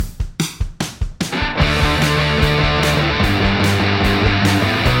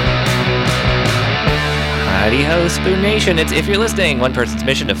Spoon Nation. It's If You're Listening, one person's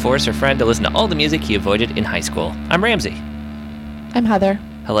mission to force her friend to listen to all the music he avoided in high school. I'm Ramsey. I'm Heather.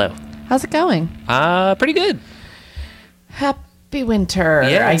 Hello. How's it going? Pretty good. Happy winter.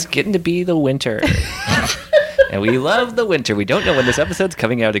 Yeah, it's getting to be the winter. And we love the winter. We don't know when this episode's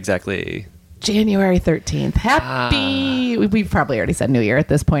coming out exactly. January 13th. Happy... We've probably already said New Year at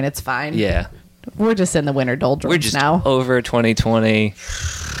this point. It's fine. Yeah. We're just in the winter doldrums We're just now. over 2020.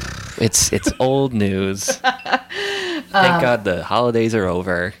 It's old news. Thank God the holidays are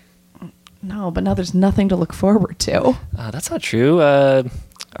over. No, but now there's nothing to look forward to. That's not true.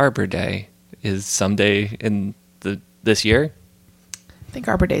 Arbor Day is someday in this year. I think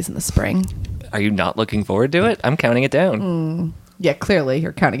Arbor Day's in the spring. Are you not looking forward to it? I'm counting it down. Yeah, clearly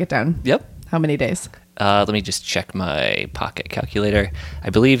you're counting it down. Yep. How many days? Let me just check my pocket calculator.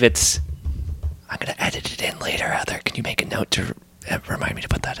 I believe it's... I'm going to edit it in later, Heather. Can you make a note to remind me to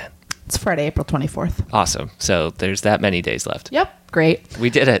put that in? It's Friday, April 24th. Awesome. So there's that many days left. Yep, great. We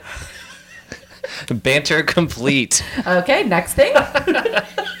did it. Banter complete. Okay, next thing.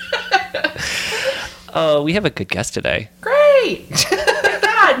 Oh, we have a good guest today. Great. Thank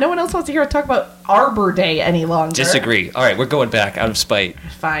God, no one else wants to hear us talk about Arbor Day any longer. Disagree. All right, we're going back out of spite.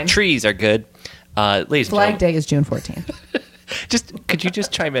 Fine. Trees are good. Ladies and Flag gentlemen, Day is June 14th. could you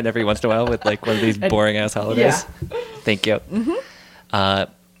just chime in every once in a while with like one of these boring ass holidays? Yeah. Thank you.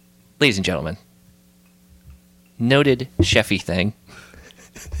 Mm-hmm. Ladies and gentlemen, noted Sheffy thing.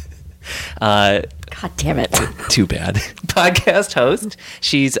 God damn it. Too bad. Podcast host.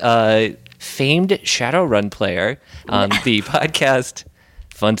 She's a famed Shadowrun player on the podcast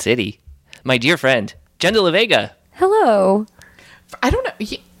Fun City. My dear friend, Jen de la Vega. Hello. I don't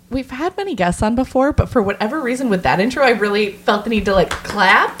know. We've had many guests on before, but for whatever reason with that intro, I really felt the need to like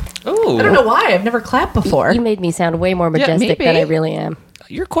clap. Oh, I don't know why. I've never clapped before. You made me sound way more majestic than I really am.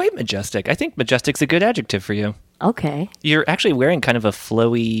 You're quite majestic. I think majestic's a good adjective for you. Okay. You're actually wearing kind of a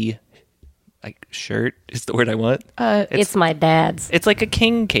flowy, like, shirt is the word I want. It's my dad's. It's like a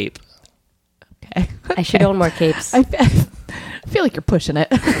king cape. Okay. I should own more capes. I feel like you're pushing it.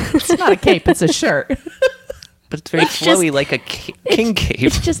 It's not a cape. It's a shirt. But it's very flowy, like a king cape.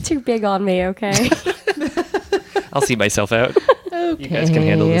 It's just too big on me, okay? I'll see myself out. Okay. You guys can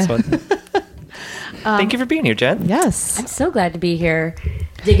handle this one. Thank you for being here, Jen. Yes. I'm so glad to be here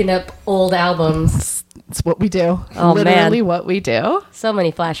digging up old albums. It's what we do. Oh, Literally man. what we do. So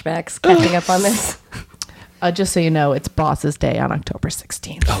many flashbacks catching up on this. Just so you know, it's Boss's Day on October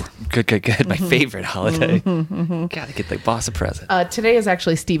 16th. Oh, good. My favorite holiday. Gotta get the boss a present. Today is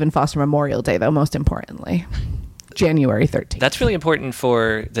actually Stephen Foster Memorial Day, though, most importantly. January 13th. That's really important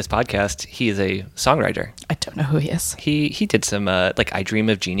for this podcast. He is a songwriter. I don't know who he is. He did some, like, I Dream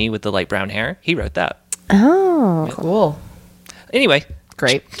of Jeannie with the light brown hair. He wrote that. Oh. Cool. Anyway.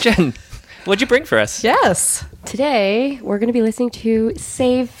 Great. Jen, what'd you bring for us? Yes. Today, we're going to be listening to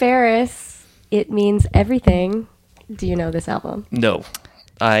Save Ferris. It Means Everything. Do you know this album? No.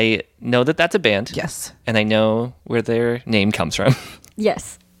 I know that that's a band. Yes. And I know where their name comes from.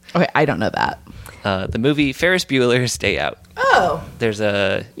 Yes. Okay, I don't know that. The movie Ferris Bueller's Day Out. Oh. There's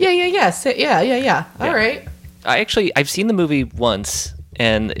a... Yeah. All right. I've seen the movie once,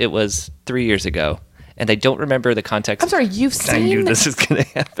 and it was 3 years ago, and I don't remember the context. I'm sorry, you've I seen... knew this was going to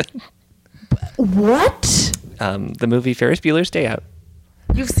happen. What? The movie Ferris Bueller's Day Out.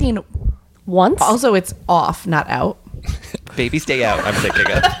 You've seen... Once? Also, it's off, not out. Baby's Day Out, I'm thinking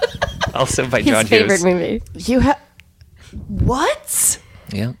of. Also by John His favorite Hughes. movie. You have... What?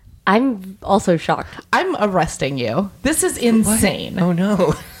 Yeah. I'm also shocked. I'm arresting you. This is insane. Oh,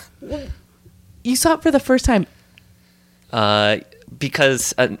 no. You saw it for the first time.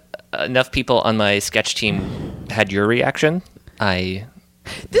 Because enough people on my sketch team had your reaction, I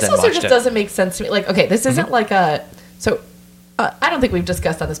This then also watched just it. doesn't make sense to me. Like, okay, this isn't like a... So, I don't think we've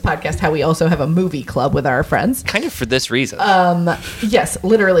discussed on this podcast how we also have a movie club with our friends. Kind of for this reason. Yes,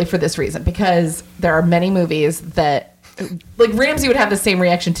 literally for this reason. Because there are many movies that... Like, Ramsey would have the same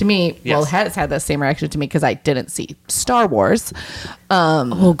reaction to me. Yes. Well, has had the same reaction to me because I didn't see Star Wars.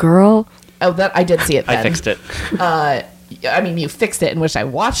 Oh, girl. Oh, that I did see it then. I fixed it. I mean, you fixed it in which I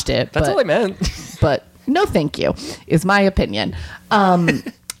watched it. That's but, all I meant. But no thank you, is my opinion.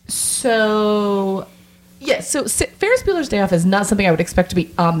 So... Yeah, so Ferris Bueller's Day Off is not something I would expect to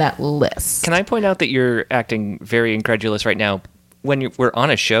be on that list. Can I point out that you're acting very incredulous right now when we're on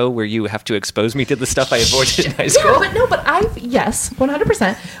a show where you have to expose me to the stuff I avoided in high school? Yeah, but yes,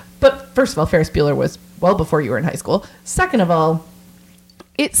 100%. But first of all, Ferris Bueller was well before you were in high school. Second of all,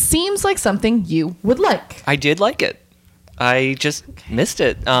 it seems like something you would like. I did like it. I just missed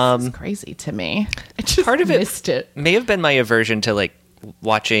it. It's crazy to me. I just Part of it missed it. may have been my aversion to like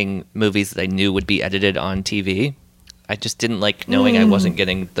watching movies that I knew would be edited on TV. I just didn't like knowing I wasn't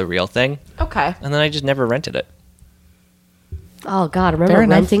getting the real thing, Okay. and then I just never rented it. Oh God, remember Fair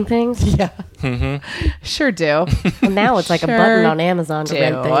enough. renting things? Yeah. Sure do. Well, now it's like a Sure button on Amazon to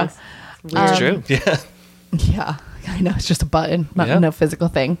rent do. things. It's true. Yeah. Yeah. I know, it's just a button, not Yeah. no physical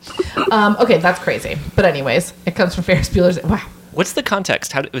thing. Okay, that's crazy. But anyways, it comes from Ferris Bueller's. Wow. What's the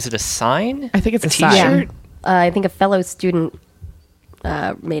context? Was it a sign? I think it's a t-shirt. sign. I think a fellow student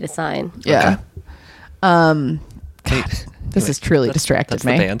made a sign. Yeah. Wait, This has truly distracted that's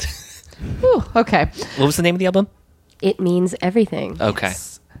me. the band. Whew, okay. What was the name of the album? It means everything. Okay.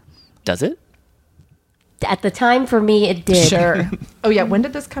 Does it? At the time, for me, it did. Sure. Oh, yeah. When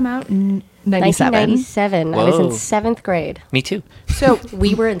did this come out? 97. 1997. I was in Whoa. 7th grade. Me too. So,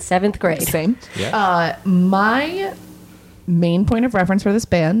 We were in 7th grade. same. Yeah. My main point of reference for this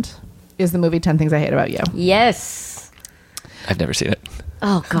band is the movie 10 Things I Hate About You. Yes. I've never seen it.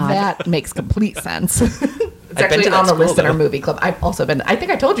 Oh God. That makes complete sense. It's been actually to that on the school, listener though. movie club. I've also been. I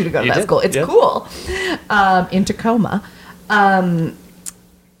think I told you to go to You that did, school. It's yeah. cool. In Tacoma,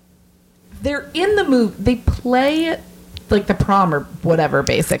 they're in the movie. They play like the prom or whatever,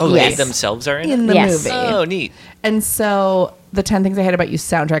 basically. Oh, Yes. they themselves are in in it? the Yes. movie. Oh, neat. And so the 10 Things I Hate About You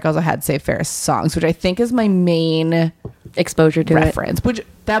soundtrack also had Save Ferris songs, which I think is my main Exposure to reference. Which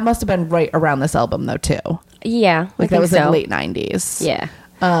that must have been right around this album though too. it. Yeah. Like that was like late 90s. Yeah.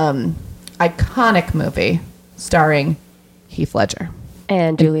 Iconic movie starring Heath Ledger.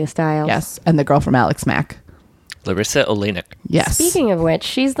 And Julia Stiles. Yes, and the girl from Alex Mack. Larissa Olenek. Yes. Speaking of which,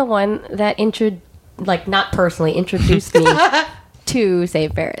 she's the one that not personally introduced me to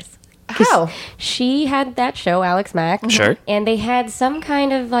Save Ferris. How? She had that show, Alex Mack. Sure. And they had some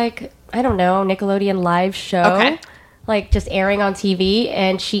kind of I don't know, Nickelodeon live show. Okay. Like just airing on TV,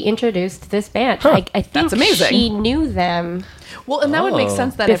 and she introduced this band. I think That's amazing. she knew them, Well, and that would make Oh.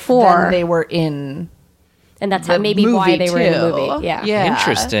 sense that Before. if then they were in and that's the how maybe why movie, they were in the too. movie. Yeah. Yeah.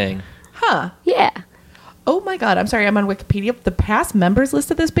 Interesting. Huh. Yeah. Oh my god, I'm sorry, I'm on Wikipedia. The past members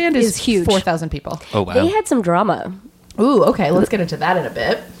list of this band is Is huge. 4,000 people. Oh, wow. They had some drama. Ooh, okay, let's get into that in a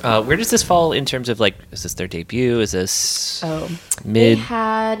bit. Where does this fall in terms of is this their debut? Is this Oh. They mid?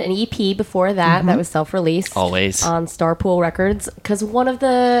 had an EP before that that was self-released. Always. on Starpool Records, because one of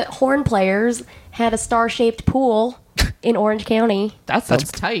the horn players had a star-shaped pool in Orange County. That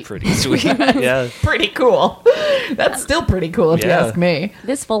sounds tight. Pretty sweet. Yeah. Pretty cool. That's still pretty cool if you Yeah. ask me.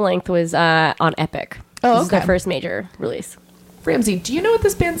 This full length was on Epic. Oh, This is their okay. first major release. Ramsey, do you know what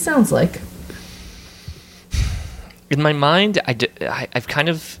this band sounds like? In my mind, I've kind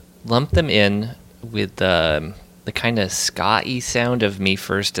of lumped them in with the kind of ska-y sound of Me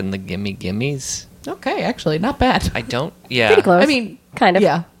First and the Gimme Gimmes. Okay, actually, not bad. I don't. Yeah. Pretty close. I mean, kind of.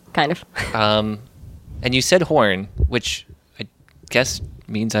 yeah. Kind of. And you said horn, which I guess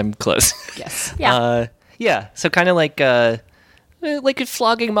means I'm close. Yes. Yeah. Yeah. So kind of like if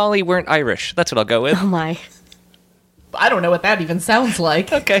Flogging Molly weren't Irish. That's what I'll go with. Oh my. I don't know what that even sounds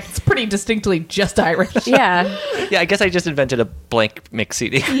like. Okay. It's pretty distinctly just Irish. Yeah. Yeah, I guess I just invented a blank mix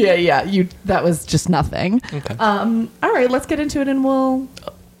CD. Yeah. That was just nothing. Okay. All right, let's get into it and we'll.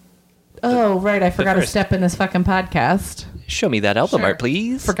 Oh, right. I forgot to first. step in this fucking podcast. Show me that album Sure. art,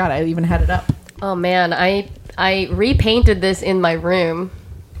 please. Forgot I even had it up. Oh man, I repainted this in my room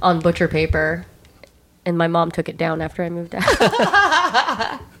on butcher paper, and my mom took it down after I moved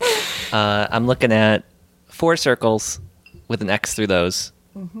out. I'm looking at 4 circles with an X through those,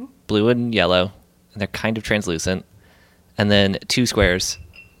 blue and yellow, and they're kind of translucent, and then 2 squares,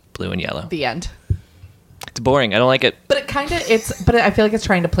 blue and yellow. The end. It's boring. I don't like it. But it kind of but I feel like it's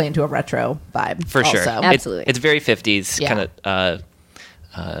trying to play into a retro vibe. For sure. also. Absolutely. It's very 50s. Yeah. Kind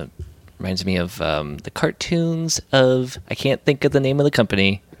of reminds me of the cartoons of, I can't think of the name of the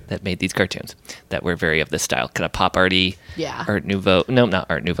company that made these cartoons that were very of this style. Kind of pop arty. Yeah. Art Nouveau. No, not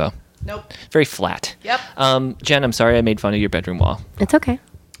Art Nouveau. Nope. Very flat. Yep. Jen, I'm sorry I made fun of your bedroom wall. It's okay.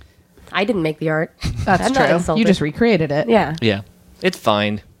 I didn't make the art. That's I'm true. not insulted. You just recreated it. Yeah. Yeah. It's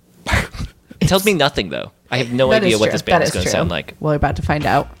fine. It tells me nothing, though. I have no That idea is what true. this band That is going to true. sound like. Well, we're about to find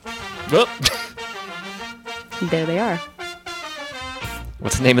out. Whoop. There they are.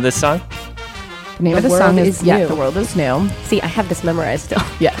 What's the name of this song? The name The of the World song is is Yeah, New. The World is New. See, I have this memorized still.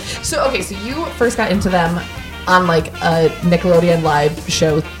 Yeah. So you first got into them on like a Nickelodeon live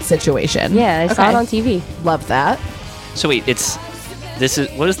show situation. Yeah, I saw Okay. it on TV. Love that. So wait,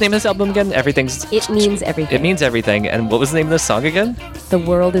 what is the name of this album again? Everything's... It means everything. It means everything. And what was the name of this song again? The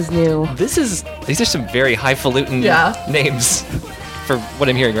world is new. These are some very highfalutin Yeah. names for what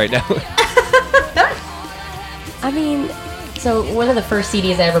I'm hearing right now. I mean, so one of the first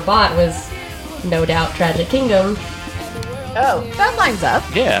CDs I ever bought was No Doubt Tragic Kingdom. Oh, that lines up.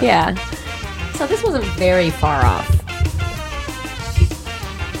 Yeah. Yeah. So this wasn't very far off.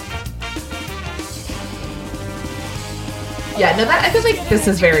 Yeah, no, I feel like this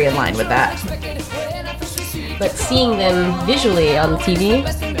is very in line with that. But seeing them visually on TV,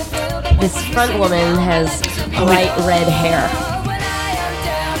 this front woman has bright red hair.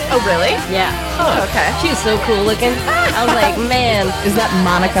 Oh, really? Yeah. Oh, okay. She was so cool looking. I was like, man. Is that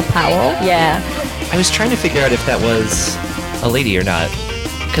Monica Powell? Yeah. I was trying to figure out if that was a lady or not.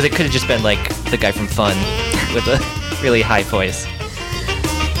 Because it could have just been like the guy from Fun with a really high voice.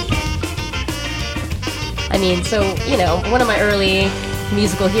 I mean, so, you know, one of my early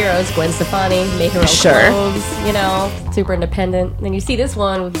musical heroes, Gwen Stefani, made her own Sure. clothes, you know, super independent. And then you see this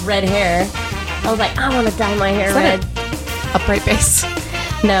one with red hair. I was like, I want to dye my hair that red. Upright bass.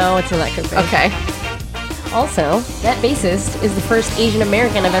 No, it's electric bass. Okay. Also, that bassist is the first Asian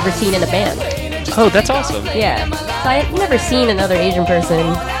American I've ever seen in a band. Oh, that's awesome. Yeah. So I've never seen another Asian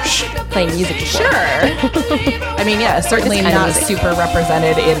person play music before. Sure. I mean, yeah, certainly This kind of not music. super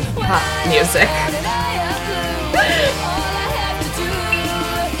represented in pop music.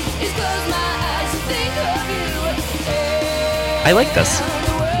 I like this.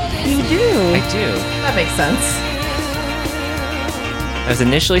 You do. I do. That makes sense. I was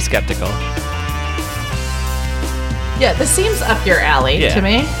initially skeptical. Yeah, this seems up your alley Yeah. to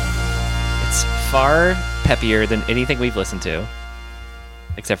me. It's far peppier than anything we've listened to,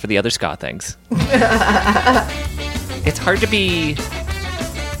 except for the other ska things. It's hard to be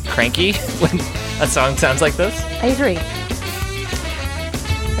cranky when a song sounds like this. I agree.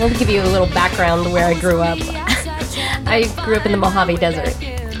 I'll give you a little background where I grew up. I grew up in the Mojave Desert,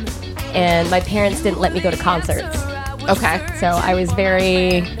 and my parents didn't let me go to concerts. Okay. So I was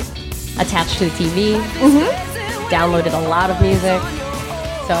very attached to the TV. Downloaded a lot of music.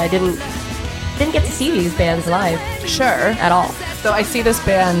 So I didn't get to see these bands live Sure. at all. So I see this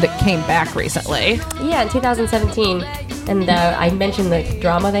band came back recently. Yeah, in 2017. And I mentioned the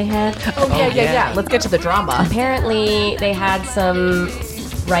drama they had. Oh, yeah. yeah. Let's get to the drama. Apparently, they had some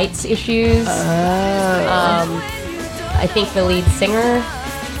rights issues. I think the lead singer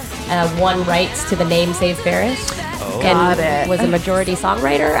won rights to the name Save Ferris. Got And it. was a majority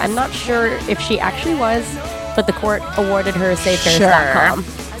songwriter. I'm not sure if she actually was, but the court awarded her SaveFerris.com.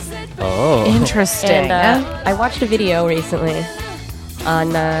 Oh. Interesting. And I watched a video recently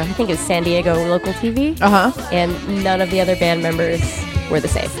on, I think it was San Diego local TV, Uh-huh. and none of the other band members were the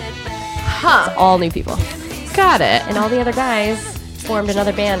same. Huh. All new people. Got it. And all the other guys formed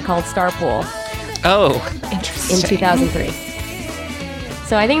another band called Starpool Oh. Interesting. in 2003.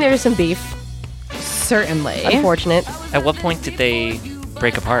 So I think there was some beef. Certainly. Unfortunate. At what point did they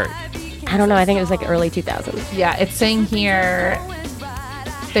break apart? I don't know. I think it was like early 2000s. Yeah, it's saying here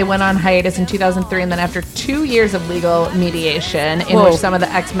they went on hiatus in 2003, and then after 2 years of legal mediation, in Whoa. which some of the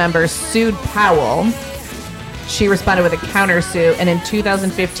ex-members sued Powell, she responded with a countersuit. And in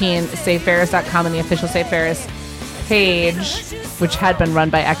 2015, SaveFerris.com and the official Save Ferris page, which had been run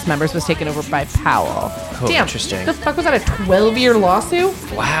by ex-members, was taken over by Powell. Oh, Damn, interesting. the fuck was that? A 12-year lawsuit?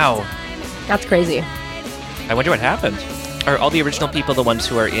 Wow. That's crazy. I wonder what happened. Are all the original people the ones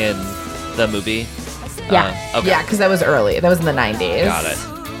who are in the movie? Yeah. Okay. Yeah, because that was early. That was in the 90s. Got it.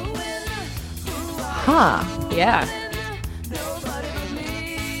 Huh. Yeah.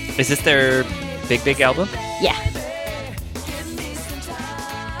 Is this their big album? Yeah.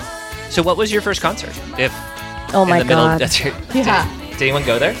 So what was your first concert? If Oh in my the middle, God. that's your, Yeah. did anyone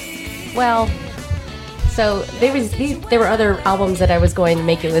go there? Well, so there were other albums that I was going to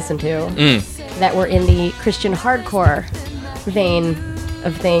make you listen to that were in the Christian hardcore vein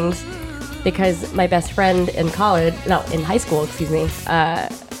of things, because my best friend in high school,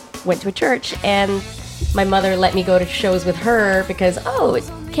 went to a church, and my mother let me go to shows with her because it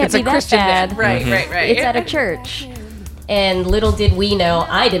can't It's be a that Christian bad. band. Right, right. It's at a church. And little did we know,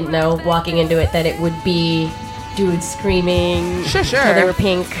 I didn't know walking into it, that it would be dudes screaming. Sure. So they were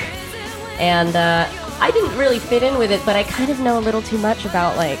pink. And I didn't really fit in with it, but I kind of know a little too much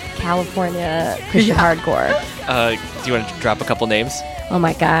about like California Christian hardcore. Do you want to drop a couple names? Oh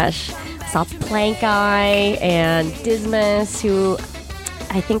my gosh. Saw Plank Eye and Dismas, who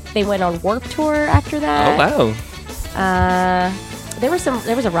I think they went on Warped Tour after that. Oh wow. There was a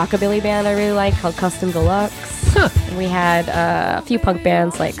rockabilly band I really liked called Custom Deluxe. And we had a few punk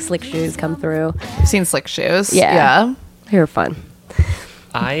bands like Slick Shoes come through. I've seen Slick Shoes. Yeah. They were fun.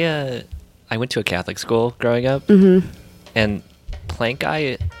 I went to a Catholic school growing up, and Plank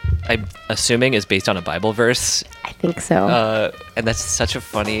Eye, I'm assuming, is based on a Bible verse, I think so. and that's such a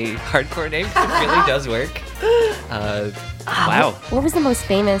funny hardcore name. It really does work. Wow. What was the most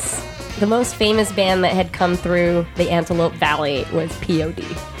famous? The most famous band that had come through the Antelope Valley was POD.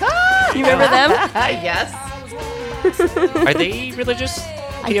 You remember them? Yes. Are they religious?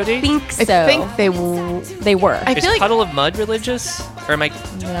 POD? I think so. I think they they were. I Is feel like Puddle of Mud religious? Or am I no. I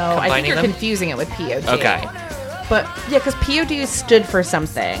think combining you're them? confusing it with POD. Okay. But yeah, because POD stood for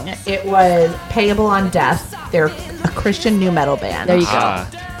something. It was Payable on Death. They're a Christian new metal band. There you go.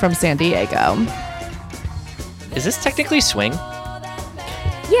 Ah. From San Diego. Is this technically swing?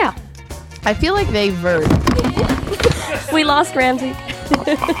 Yeah. I feel like they verge. We lost Ramsey.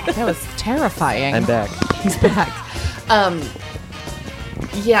 That was terrifying. back. He's back.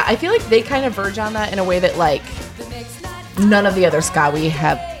 Yeah, I feel like they kind of verge on that in a way that like none of the other ska we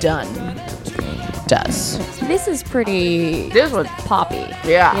have done does. This is pretty This was poppy.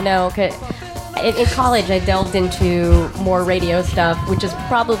 Yeah. You know, 'cause in college I delved into more radio stuff, which is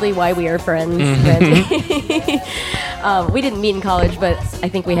probably why we are friends. Ramsey. We didn't meet in college, but I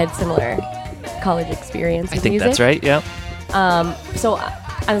think we had similar college experience I with think music. that's right, yeah. So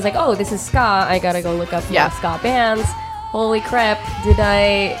I was like, oh, this is ska. I gotta go look up more Yeah. ska bands. Holy crap, did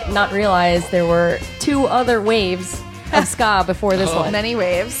I not realize there were 2 other waves of ska before this one? many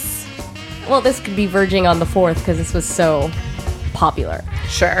waves. Well, this could be verging on the 4th because this was so popular.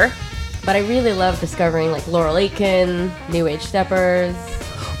 Sure. But I really love discovering like Laurel Aitken, New Age Steppers,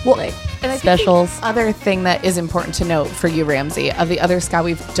 like And I think specials. the other thing that is important to note for you, Ramsey, of the other ska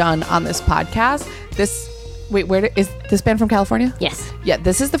we've done on this podcast, is this band from California? Yes. Yeah,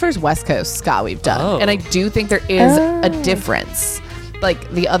 this is the first West Coast ska we've done. Oh. And I do think there is a difference. Like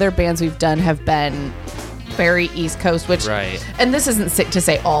the other bands we've done have been very East Coast, which, Right. and this isn't to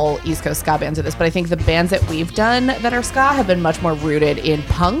say all East Coast ska bands are this, but I think the bands that we've done that are ska have been much more rooted in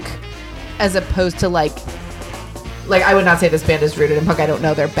punk as opposed to like I would not say this band is rooted in punk. I don't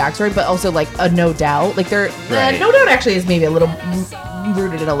know their backstory, but also like a No Doubt. Like they're Right. No Doubt actually is maybe a little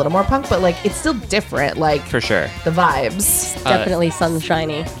rooted in a little more punk, but like it's still different. Like For sure. the vibes. Definitely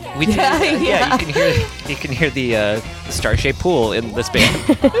sunshiny. We did, Yeah. you can hear the star-shaped pool in this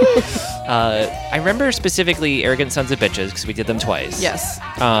band. I remember specifically Arrogant Sons of Bitches because we did them twice. Yes.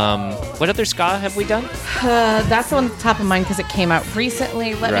 What other ska have we done? That's the one at the top of mind because it came out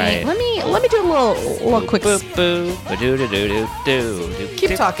recently. Let Right. me do a little quick. Boo boo do do do do do.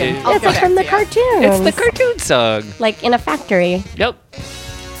 Keep talking. do. I'll It's get from the back to you. cartoons. It's the cartoon song. Like in a factory. Yep.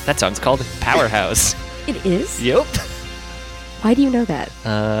 That song's called Powerhouse. It is? Yep. Why do you know that?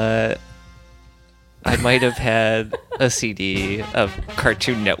 I might have had a CD of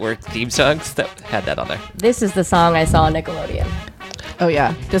Cartoon Network theme songs that had that on there. This is the song I saw on Nickelodeon. Oh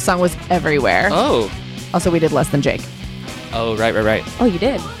yeah, this song was everywhere. Oh. Also, we did Less Than Jake. Oh, right. Oh, you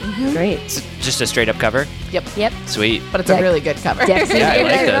did? Great. It's just a straight up cover. Yep. Yep. Sweet. But it's a Dex- really good cover. Dexys Yeah, I like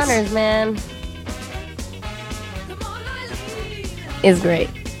Midnight this. Runners, man. Is great.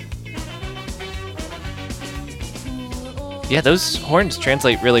 Yeah, those horns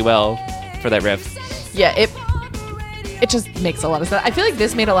translate really well for that riff. Yeah, it just makes a lot of sense. I feel like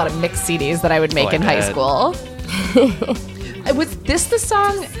this made a lot of mixed CDs that I would make I in high bet. school. Was this the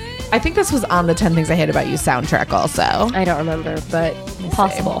song? I think this was on the 10 Things I Hate About You soundtrack also. I don't remember, but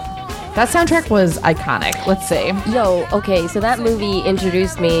possible. That soundtrack was iconic. Let's see. Yo, okay, so that movie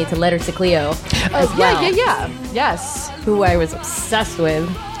introduced me to Letters to Cleo as well, yeah. Yes. who I was obsessed with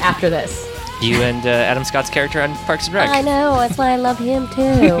after this. You and Adam Scott's character on Parks and Rec. I know, that's why I love him too.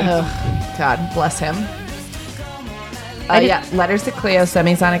 Oh, God bless him. Yeah, Letters to Cleo,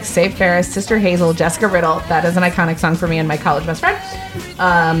 Semisonic, Save Ferris, Sister Hazel, Jessica Riddle. That is an iconic song for me and my college best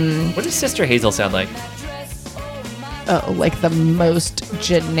friend. What does Sister Hazel sound like? Oh, like the most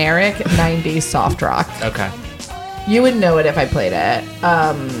generic 90s soft rock. Okay. You would know it if I played it.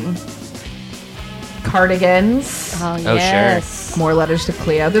 Cardigans. Oh, sure. yes. More Letters to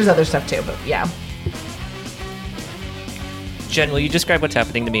Cleo. There's other stuff too, but yeah. Jen, will you describe what's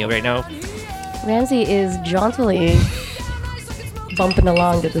happening to me right now? Ramsey is jauntily bumping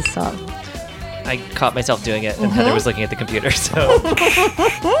along to this song. I caught myself doing it, and Heather was looking at the computer, so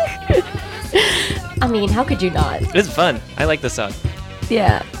I mean, how could you not? it was fun. I like this song.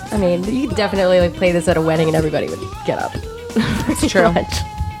 Yeah, I mean, you could definitely like play this at a wedding and everybody would get up. It's true.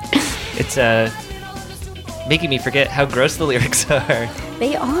 It's making me forget how gross the lyrics are.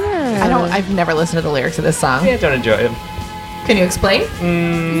 They are. I've never listened to the lyrics of this song. I don't enjoy them. Can you explain?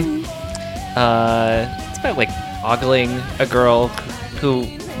 It's about like ogling a girl who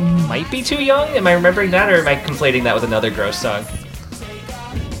might be too young. Am I remembering that, or am I conflating that with another gross song?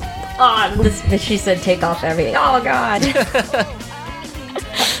 Oh, she said take off everything. Oh, God.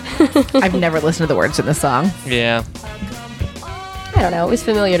 I've never listened to the words in this song. Yeah. I don't know. It was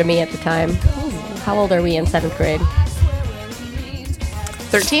familiar to me at the time. How old are we in 7th grade?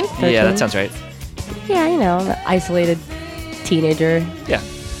 13? Yeah, that sounds right. Yeah, you know, I'm an isolated teenager. Yeah.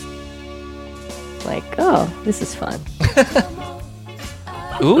 Like, oh, this is fun.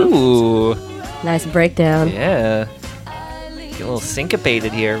 Ooh. Nice breakdown. Yeah. Get a little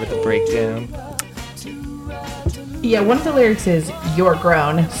syncopated here with the breakdown. Yeah, one of the lyrics is, "You're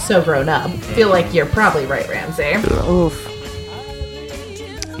grown, so grown up." Feel like you're probably right, Ramsey. Oof.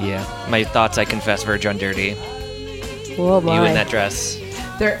 Yeah. My thoughts, I confess, verge on dirty. Oh my. You in that dress.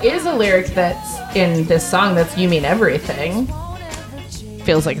 There is a lyric that's in this song that's "You Mean Everything."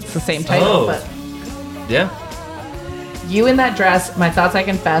 Feels like it's the same title, Oh. but Yeah. "You in that dress, my thoughts I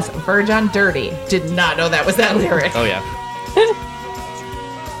confess, verge on dirty." Did not know that was that lyric. Oh, yeah.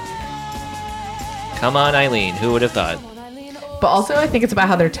 Come on, Eileen. Who would have thought? But also, I think it's about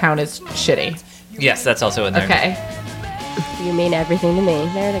how their town is shitty. Yes, that's also in there. Okay. You mean everything to me.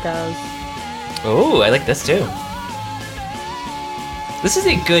 There it goes. Oh, I like this too. This is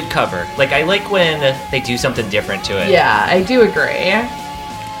a good cover. Like, I like when they do something different to it. Yeah, I do agree.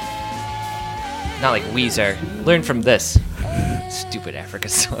 Not like Weezer. Learn from this. Stupid Africa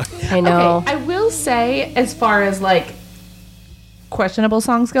song. I know. Okay, I will say, as far as like questionable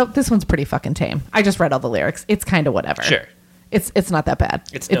songs go, this one's pretty fucking tame. I just read all the lyrics. It's kind of whatever. Sure. It's not that bad.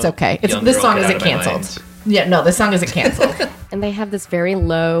 It's It's no okay. It's Young this Girl, song Get isn't Out of My canceled. Yeah, no, this song isn't canceled. And they have this very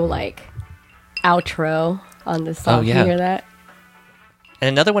low, like, outro on this song. Oh, yeah. Can you hear that? And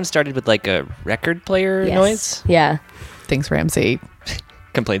another one started with like a record player Yes. noise. Yeah. Things Ramsey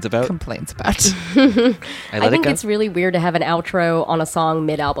Complains about. complains about. I let I think it go. it's really weird to have an outro on a song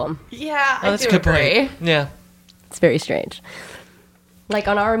mid-album. Yeah, Oh, that's a good point. Yeah. It's very strange. Like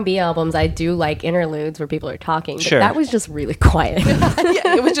on R&B albums, I do like interludes where people are talking, but Sure. that was just really quiet.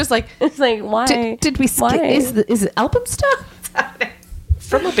 Yeah, it was just like, It's like, why? did we skip? Why? Is it album stuff?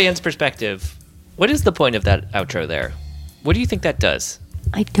 From a band's perspective, what is the point of that outro there? What do you think that does?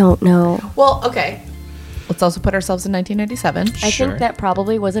 I don't know. Well, okay. Let's also put ourselves in 1997. I Sure. think that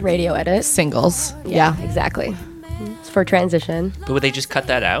probably was a radio edit. Singles. Yeah, Exactly. It's for transition. But would they just cut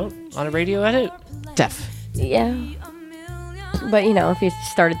that out on a radio edit? def. Yeah. But, you know, if you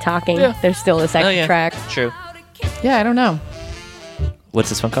started talking, Yeah. there's still a second Oh, yeah. track. True. Yeah, I don't know. What's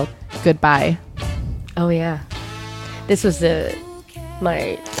this one called? Goodbye. Oh, yeah. This was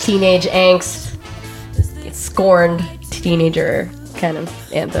my teenage angst, scorned teenager kind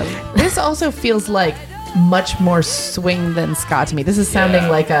of anthem. This also feels like much more swing than ska to me. This is sounding Yeah.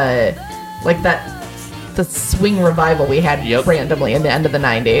 like the swing revival we had Yep. randomly in the end of the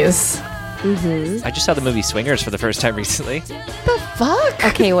 90s. I just saw the movie Swingers for the first time recently. The fuck?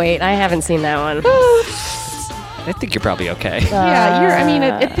 Okay, wait, I haven't seen that one. I think you're probably okay. Yeah, I mean,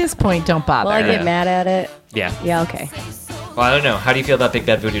 at this point, don't bother. Will I get Yeah. mad at it? Yeah. Yeah, okay. Well, I don't know. How do you feel about Big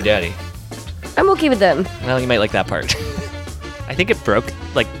Bad Voodoo Daddy? I'm okay with them. Well, you might like that part. I think it broke.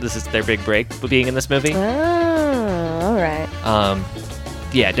 Like, this is their big break with being in this movie. Oh, all right.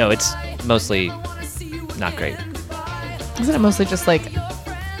 Yeah, no, it's mostly not great. Isn't it mostly just like,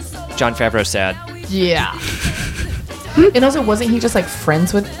 Jon Favreau's sad. yeah. And also, wasn't he just like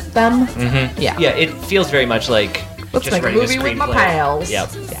friends with them? Mm-hmm. Yeah. Yeah, it feels very much like Looks just like a writing movie with my screenplay. pals. Yep.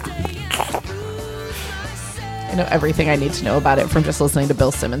 Yeah. I know everything I need to know about it from just listening to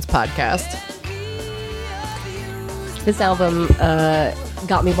Bill Simmons' podcast. This album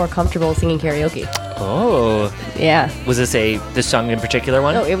got me more comfortable singing karaoke. Oh, Yeah. was this song in particular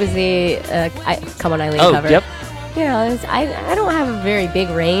one? No, it was the Come On Eileen Oh, cover. yep. You know, I don't have a very big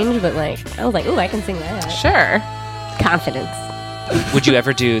range, but like I was like, ooh, I can sing that. Sure. Confidence. Would you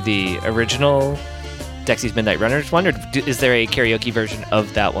ever do the original Dexy's Midnight Runners one, or is there a karaoke version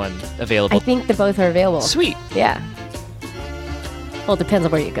of that one available? I think that both are available. Sweet. Yeah. Well, it depends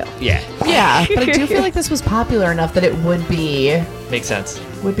on where you go. Yeah, Yeah, but I do feel like this was popular enough that it would be makes sense.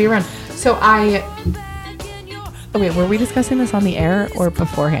 around. So wait, were we discussing this on the air or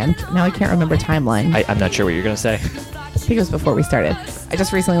beforehand? Now I can't remember timeline. I'm not sure what you're gonna say. I think it was before we started. I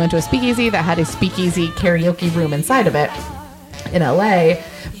just recently went to a speakeasy that had a speakeasy karaoke room inside of it in LA,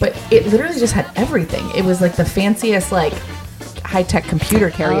 but it literally just had everything. It was like the fanciest, like, high-tech computer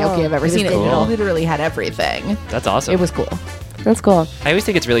karaoke Oh, I've ever it was seen. digital. It literally had everything. That's awesome. It was cool. That's cool. I always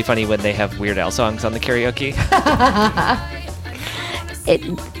think it's really funny when they have Weird Al songs on the karaoke.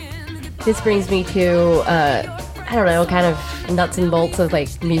 This brings me to I don't know, kind of nuts and bolts of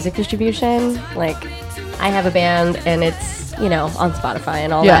like music distribution. Like I have a band and it's, you know, on Spotify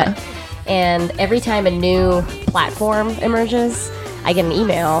and all Yeah. that. And every time a new platform emerges, I get an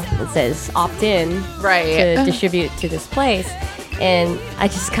email that says opt in Right. to distribute to this place. And I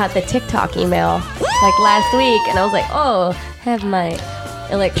just got the TikTok email like last week and I was like, oh, have my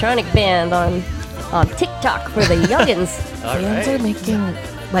electronic band on TikTok for the youngins. All Bands are right. making,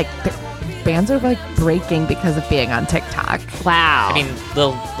 like, bands are, like, breaking because of being on TikTok. Wow. I mean,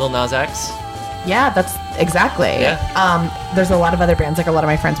 Lil Nas X. Yeah, that's exactly. Yeah. There's a lot of other bands. Like a lot of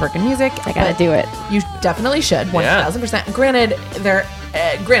my friends work in music. I gotta but do it. You definitely should. 1,000%. Granted,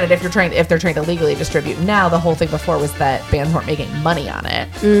 granted, if they're trying to legally distribute now, the whole thing before was that bands weren't making money on it.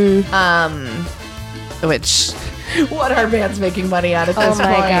 Which, what are bands making money on at this Oh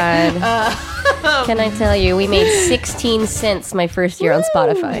my point? god. Can I tell you, we made 16 cents my first year on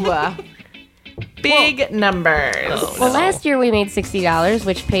Spotify. Ooh. Big numbers. Well, last year we made $60,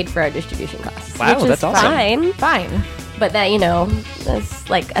 which paid for our distribution costs. Wow, which is that's awesome. fine. Fine. But that, that's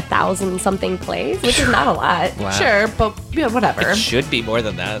like 1,000 something plays, which is not a lot. Wow. Sure, but whatever. It should be more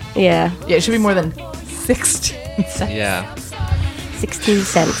than that. Yeah, Yeah, it should be more than 16 cents. Yeah. 16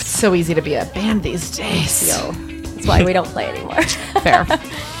 cents. So easy to be a band these days. Yo, that's why we don't play anymore. Fair.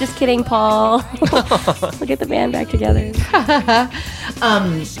 Just kidding, Paul. We'll get the band back together.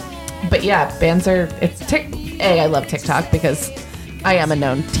 But yeah, bands are. I love TikTok because I am a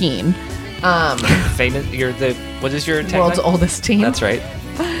known teen. Famous. What is your tagline? World's oldest teen. That's right.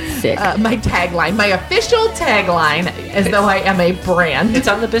 Sick. My tagline, my official tagline, as though I am a brand. It's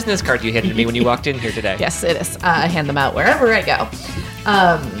on the business card you handed me when you walked in here today. Yes, it is. I hand them out wherever I go.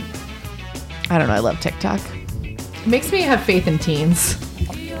 I don't know. I love TikTok. It makes me have faith in teens.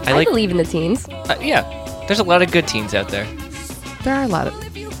 I believe in the teens. Yeah. There's a lot of good teens out there. There are a lot of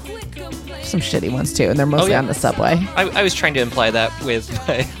some shitty ones too, and they're mostly yeah. on the subway. I was trying to imply that with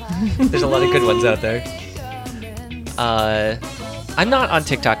my... There's a lot of good ones out there. I'm not on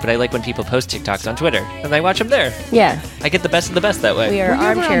TikTok, but I like when people post TikToks on Twitter, and I watch them there. Yeah, I get the best of the best that way. we are Were you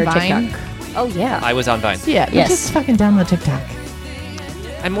ever armchair on Vine? TikTok. Oh yeah. I was on Vine. Yeah, Yes. just fucking download TikTok.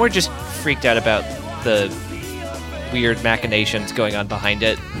 I'm more just freaked out about the weird machinations going on behind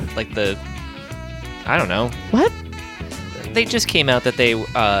it. Like I don't know. What? They just came out that they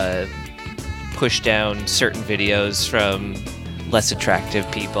pushed down certain videos from less attractive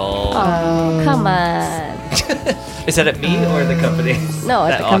people. Oh, come on. Is that at me or the company? No,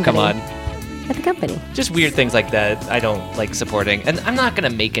 at the company. come on. At the company. Just weird things like that I don't like supporting. And I'm not going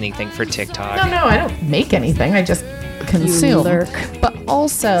to make anything for TikTok. No, I don't make anything. I just consume. lurk. But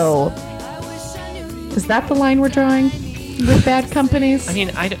also, is that the line we're drawing with bad companies? I mean,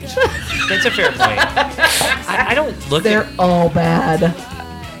 that's a fair point. I don't look They're all bad.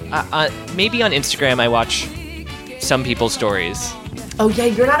 maybe on Instagram I watch some people's stories. Oh yeah,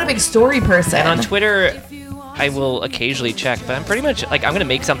 you're not a big story person. And on Twitter, I will occasionally check, but I'm pretty much like, I'm going to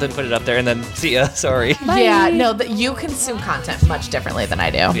make something, put it up there, and then see ya. Sorry. Yeah, no, you consume content much differently than I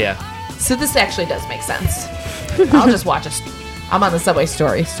do. Yeah. So this actually does make sense. I'll just watch I'm on the subway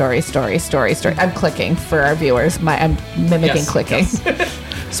story. I'm clicking for our viewers. I'm mimicking Yes, clicking. yes.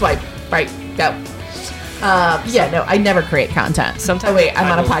 Swipe, right, go. Yeah, no, I never create content. Sometimes Oh wait, I'm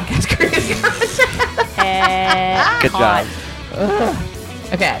I on a will- podcast creating content. Good job.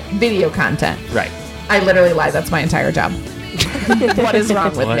 Okay, video content. Right. I literally lie. That's my entire job. What is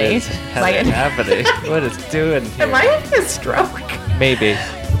wrong with What me? is happening? What is doing here? Am I having a stroke? Maybe.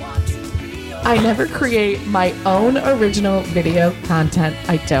 I never create my own original video content.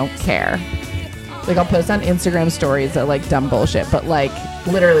 I don't care. Like I'll post on Instagram stories that like dumb bullshit, but like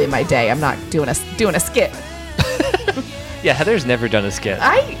literally my day, I'm not doing a skit. Yeah, Heather's never done a skit.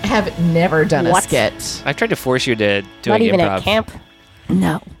 I have never done a What? skit. I've tried to force you to do Not even improv. at camp.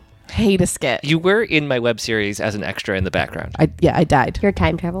 No, hate a skit. You were in my web series as an extra in the background. I died. Your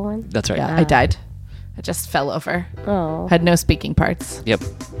time travel one? That's right. Yeah, I died. I just fell over. Oh. Had no speaking parts. Yep.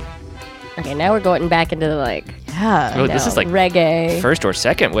 Okay, now we're going back into the Yeah. Oh, this is like reggae. first or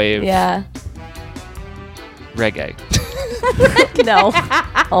second wave Yeah. reggae. No.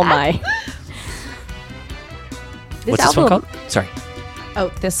 Oh my. What's this one called? Sorry. Oh,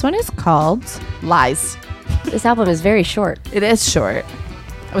 this one is called Lies. This album is very short. It is short.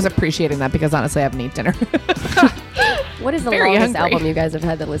 I was appreciating that because honestly, I haven't eaten dinner. What is the Very longest hungry. album you guys have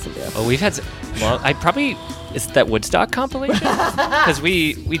had to listen to? Oh, we've had. Is that Woodstock compilation? Because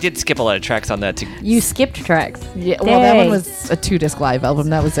we did skip a lot of tracks on that too. You skipped tracks. Yeah, well, that one Dang. was a 2-disc live album.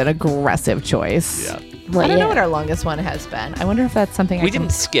 That was an aggressive choice. Yeah. Well, I don't know yeah. what our longest one has been. I wonder if that's something We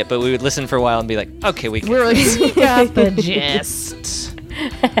didn't skip, but we would listen for a while and be like, okay, we can. We're like, we got the gist.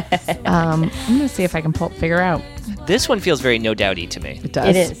 I'm gonna see if I can figure out. This one feels very No Doubty to me. It does.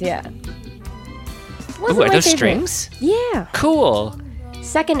 It is, yeah. Wasn't Ooh, are my those favorite. strings? Yeah. Cool.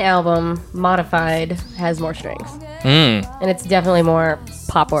 Second album, Modified, has more strings. Mm, And it's definitely more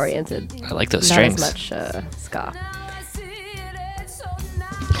pop oriented. I like those Not strings. as much ska.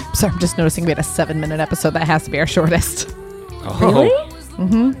 Sorry, I'm just noticing we had a 7-minute episode. That has to be our shortest. Oh. Really?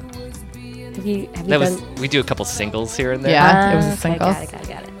 Mm-hmm. Have you That was. done? We do a couple singles here and there. Yeah. It was a Okay, single. Got it.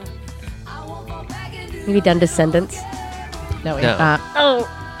 Have you done Descendants? No, we No. have not. Oh.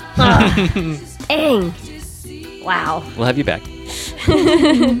 Dang. Wow. We'll have you back.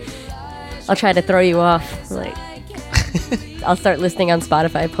 I'll try to throw you off. Like, I'll start listening on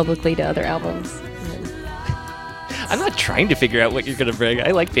Spotify publicly to other albums. I'm not trying to figure out what you're going to bring.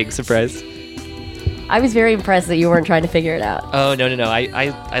 I like being surprised. I was very impressed that you weren't trying to figure it out. Oh, no.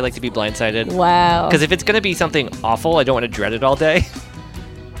 I like to be blindsided. Wow. Because if it's going to be something awful, I don't want to dread it all day.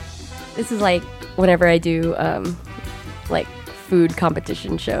 This is like whenever I do like food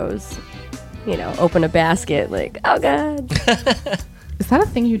competition shows. You know, open a basket, like, oh God. Is that a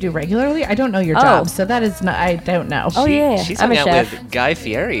thing you do regularly? I don't know your Oh. job, so that is not. I don't know. Oh, yeah. She's I'm hung a out chef. with Guy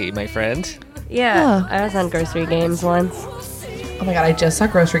Fieri, my friend. Yeah. Oh. I was on Grocery Games once. Oh my god, I just saw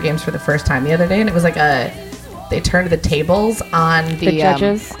Grocery Games for the first time the other day, and it was like they turned the tables on the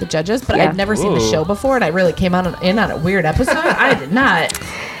judges? the judges, but Yeah. I'd never seen the Ooh. show before, and I really came in on a weird episode. I did not.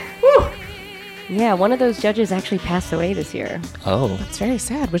 Whew. Yeah, one of those judges actually passed away this year. Oh. It's very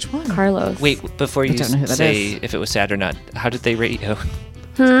sad. Which one? Carlos. Wait, before you don't know who that say is. if it was sad or not, how did they rate you?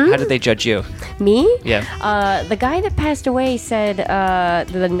 How did they judge you? Me? Yeah. The guy that passed away said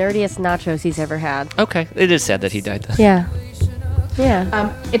the nerdiest nachos he's ever had. Okay. It is sad that he died, though. Yeah.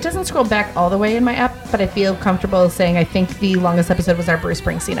 Yeah. It doesn't scroll back all the way in my app, but I feel comfortable saying I think the longest episode was our Bruce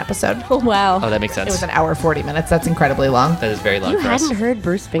Springsteen episode. Oh, wow. Oh, that makes It was sense. an hour 40 minutes. That's incredibly long. That is very long You for us. hadn't heard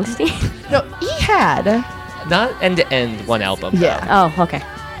Bruce Springsteen? No, he had. Not end to end one album. though. Yeah. Oh, okay.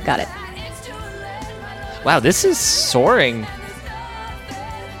 Got it. Wow, this is soaring.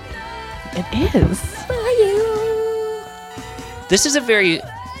 It is. This is a very,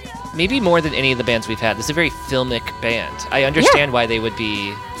 maybe more than any of the bands we've had, this is a very filmic band. I understand why they would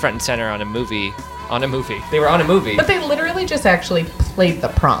be front and center on a movie. They were on a movie. But they literally just actually played the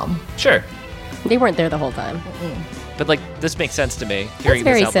prom. Sure. They weren't there the whole time. But, like, this makes sense to me. That's Hearing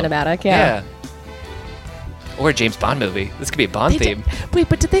very this album. cinematic, yeah. Or a James Bond movie. This could be a Bond theme. Wait,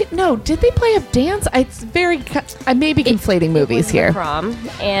 but did they play a dance? It's very. I may be conflating movies here. Prom,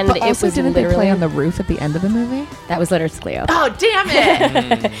 and But it also, was didn't they literally play on the roof at the end of the movie? That was Letters to Cleo. Oh, damn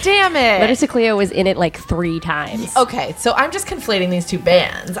it! Damn it! Letters to Cleo was in it like 3 times. Okay, so I'm just conflating these two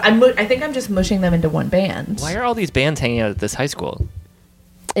bands. I think I'm just mushing them into one band. Why are all these bands hanging out at this high school?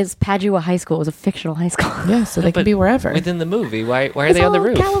 It's Padua High School. It was a fictional high school. Yeah, so they can But be wherever. Within the movie. Why are It's they on the all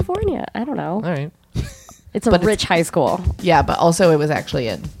roof? California. I don't know. All right. It's a But it's- rich high school. Yeah, but also it was actually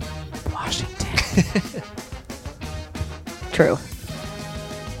in Washington. True.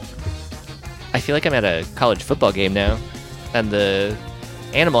 I feel like I'm at a college football game now, and the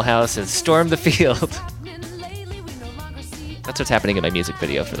Animal House has stormed the field. That's what's happening in my music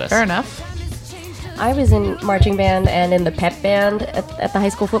video for this. Fair enough. I was in marching band and in the pep band at the high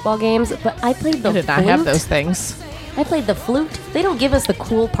school football games, but I played the I did not flute. have those things. I played the flute. They don't give us the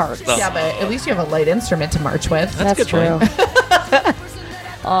cool parts. Oh. Yeah, but at least you have a light instrument to march with. That's a good true. point.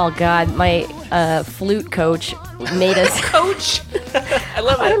 Oh God, my flute coach made us. Coach! I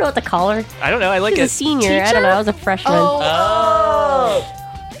love I don't it. know what to call her. I don't know. I like She's it. a senior. I don't know. I was a freshman. Oh!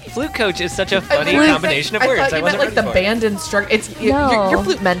 Flute coach is such a funny combination of words. I thought you meant wasn't like the ready for. band instructor. It's No. your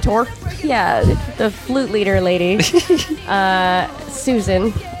flute mentor. Yeah, the flute leader lady,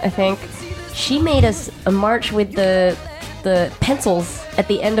 Susan, I think. She made us a march with the pencils at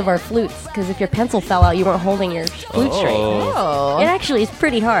the end of our flutes, because if your pencil fell out, you weren't holding your flute straight. Oh, It actually is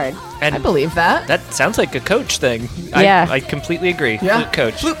pretty hard. And I believe that. that sounds like a coach thing. Yeah. I completely agree. Yeah. Flute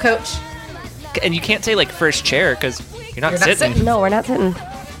coach. Flute coach. And you can't say like first chair because you're not You're not sitting. sitting. No, we're not sitting.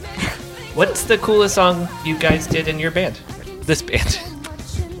 What's the coolest song you guys did in your band? This band.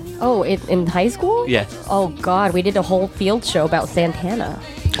 Oh, in high school? Yeah. Oh God, we did a whole field show about Santana.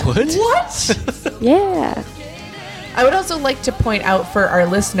 What? What? Yeah. I would also like to point out for our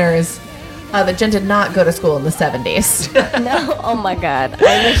listeners that Jen did not go to school in the 70s. No. Oh my God.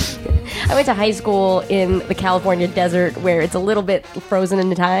 I went to high school in the California desert where it's a little bit frozen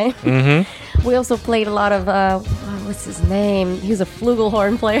in time. Mm-hmm. We also played a lot of what's his name? He was a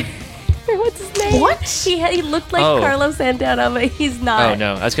flugelhorn player. What's his name? What? He looked like Oh. Carlos Santana, but he's not. Oh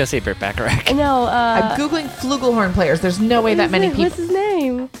no, I was gonna say Burt Bacharach. No. I'm Googling flugelhorn players. There's no way that many people. What's his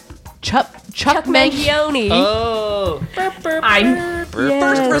name? Chuck Mangione. Oh. I first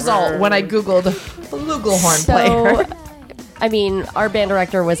Yes. result when I Googled flugelhorn So, player. I mean, our band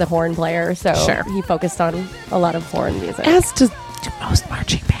director was a horn player, so Sure. he focused on a lot of horn music. As to most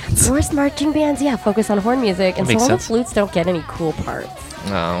marching bands. Most marching bands, yeah, focus on horn music, and That makes some of sense. the flutes don't get any cool parts.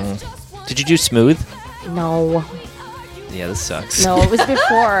 Oh. Did you do Smooth? No, Yeah, this sucks. no, it was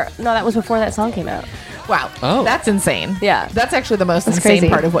before. No, that was before that song came out. Wow. Oh. That's insane. Yeah. That's actually the most That's insane crazy.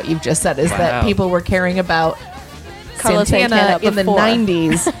 part of what you've just said is Wow. that people were caring about Carlos Santana Santana in the before.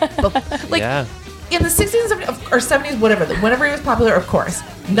 90s. Like, Yeah. in the 60s or 70s, whatever, whenever he was popular, of course.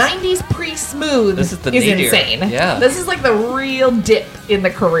 90s pre-Smooth This is the is nadir. insane. Yeah. This is like the real dip in the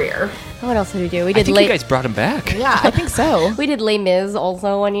career. What else did we do? We I did think you guys brought him back. Yeah, I think so. We did Les Mis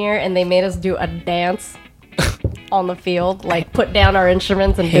also one year, and they made us do a dance on the field, like put down our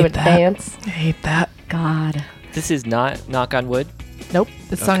instruments and do a dance. I hate that. God. This is not Knock on Wood. Nope.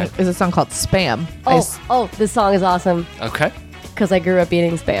 This song Okay. is a song called Spam. This song is awesome Okay. because I grew up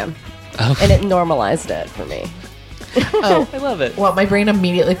eating Spam, Oh. and it normalized it for me. I love it. Well, my brain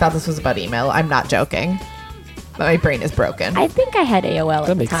immediately thought this was about email. I'm not joking. But my brain is broken. I think I had AOL That at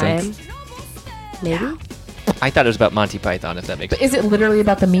the makes time. sense. Maybe I thought it was about Monty Python, if that makes sense. Is it literally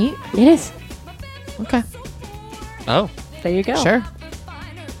about the meat? it is. Okay. Oh. There you go. Sure.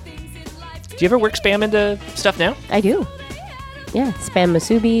 Do you ever work Spam into stuff now? I do. Yeah, Spam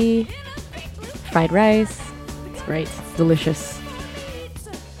musubi, fried rice. It's great. It's delicious.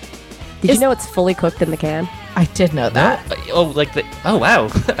 Did you know it's fully cooked in the can? I did know that. Oh, like the... Oh, wow.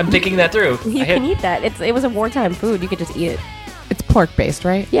 I'm thinking that through. You can eat that. It was a wartime food. You could just eat it. It's pork based,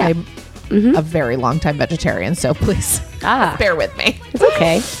 right? Yeah. I'm a very long time vegetarian, so please Ah, bear with me. it's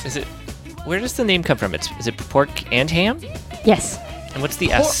okay. Is it... Where does the name come from? Is it pork and ham? Yes. And what's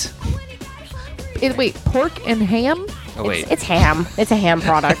the S? Wait, pork and ham? Oh, wait. It's ham. It's a ham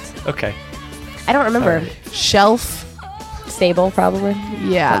product. Okay. I don't remember. Alright. Shelf. Stable, probably.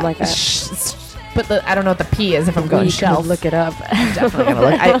 Yeah. Something like that. But I don't know what the P is if I'm going We shelf. could look it up. Definitely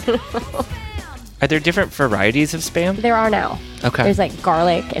gonna look. Are there different varieties of Spam? There are now. Okay. There's like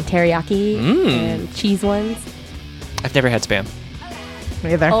garlic and teriyaki and cheese ones. I've never had Spam.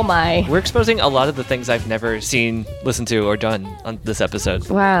 Neither. Oh my. We're exposing a lot of the things I've never seen, listened to, or done on this episode.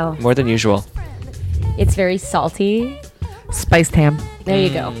 Wow. More than usual. It's very salty. Spiced ham. There you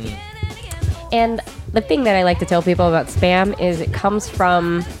go. And the thing that I like to tell people about Spam is it comes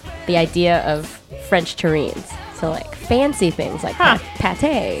from the idea of French terrines. So like fancy things like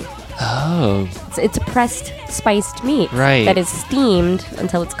pate. Oh. It's a pressed spiced meat Right. that is steamed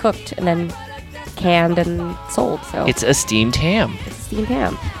until it's cooked and then canned and sold. So It's a steamed ham. it's steamed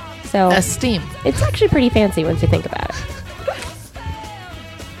ham. So Esteem. it's actually pretty fancy once you think about it.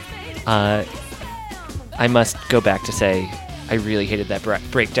 I must go back to say I really hated that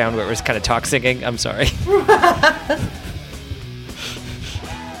breakdown where it was kind of talk singing. I'm sorry.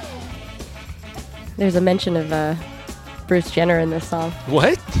 There's a mention of Bruce Jenner in this song.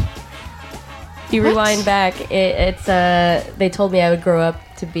 What? If you rewind back, it's they told me I would grow up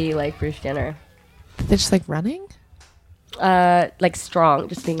to be like Bruce Jenner. They're just like running? Like strong,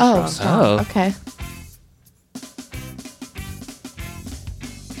 just being strong. strong. Oh. Okay.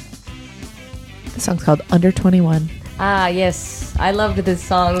 The song's called Under 21. Ah, yes. I loved this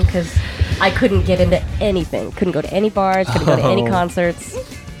song because I couldn't get into anything. Couldn't go to any bars, couldn't go to any concerts.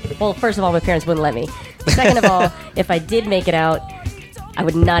 Well, first of all, my parents wouldn't let me. Second of all, if I did make it out, I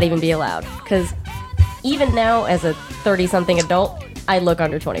would not even be allowed. Because even now, as a 30-something adult, I look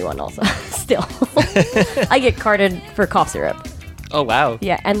under 21 also. Still. I get carded for cough syrup. Oh, wow.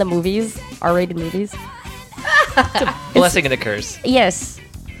 Yeah, and the movies, R-rated movies. Blessing and a curse. Yes.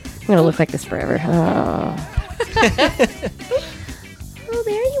 I'm going to look like this forever. Oh. Oh,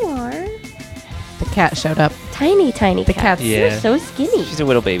 there you are. The cat showed up. Tiny, tiny The cat. cat's- Yeah. You're so skinny. She's a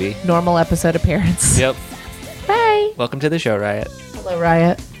little baby. Normal episode appearance. Yep. Bye. Welcome to the show, Riot. Hello,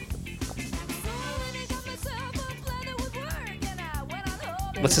 Riot.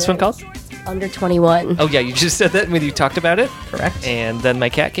 What's this one called? Under 21. Oh, yeah, you just said that when you talked about it. Correct. And then my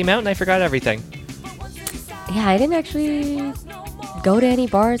cat came out and I forgot everything. Yeah, I didn't actually go to any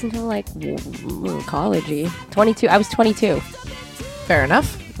bars until like college-y. 22. I was 22. Fair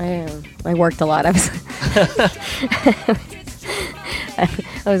enough. I worked a lot. I was I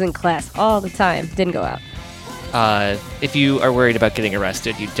was in class all the time. Didn't go out. If you are worried about getting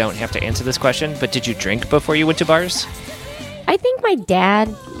arrested, you don't have to answer this question, but did you drink before you went to bars? I think my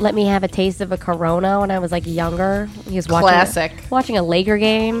dad let me have a taste of a Corona when I was like younger. He was watching a Laker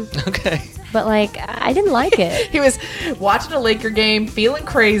game, Okay. but like I didn't like it. He was watching a Laker game, feeling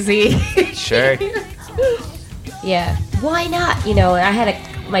crazy. Sure. Yeah. Why not? You know,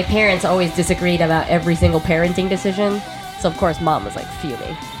 my parents always disagreed about every single parenting decision. So of course mom was like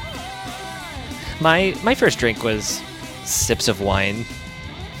fuming. My first drink was sips of wine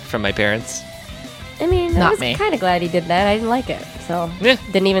from my parents. I mean, I Not was me. kind of glad he did that. I didn't like it. So Yeah.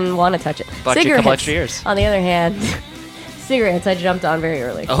 didn't even want to touch it. Bought you a couple extra years. On the other hand, cigarettes I jumped on very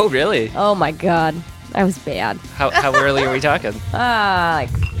early. Oh, really? Oh my god. I was bad. How early are we talking? Like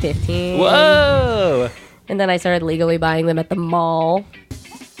 15. Whoa! And then I started legally buying them at the mall.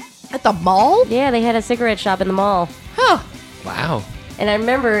 At the mall? Yeah, they had a cigarette shop in the mall. Huh. Wow. And I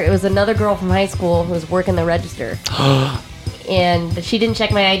remember it was another girl from high school who was working the register. And she didn't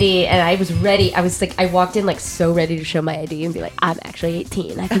check my ID, and I was ready. I was like, I walked in like so ready to show my ID and be like, I'm actually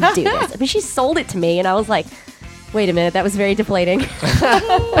 18. I can do this. I mean, she sold it to me, and I was like, wait a minute, that was very deflating.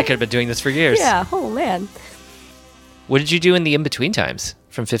 I could have been doing this for years. Yeah, oh man. What did you do in the in-between times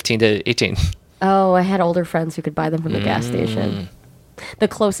from 15 to 18? Oh, I had older friends who could buy them from the gas station. The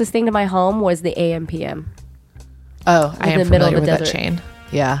closest thing to my home was the AM/PM. Oh, I In am the middle familiar of with the that desert. chain.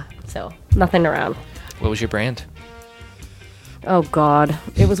 Yeah. So, nothing around. What was your brand? Oh, God.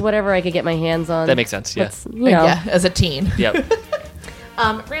 It was whatever I could get my hands on. That makes sense, yeah. Let's, you know, Yeah, as a teen. Yep.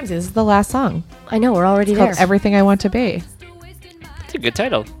 Ramsey, this is the last song. I know, we're already It's there. called Everything I Want to Be. It's a good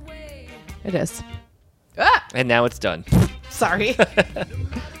title. It is. Ah, And now it's done. sorry.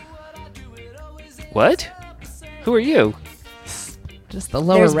 What? Who are you? Just the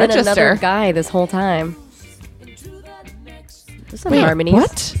lower There's been register. another guy this whole time. There's some Wait, harmonies.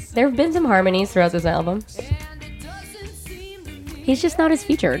 what? There have been some harmonies throughout this album. He's just not as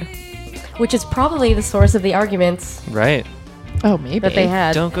featured, which is probably the source of the arguments Right. Oh, maybe. that they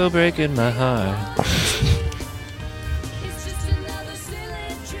had. Don't go breaking my heart.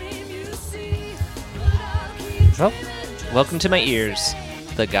 Well, welcome to my ears,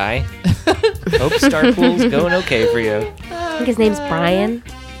 the guy. Hope Star Pool's going okay for you. I think his name's Brian.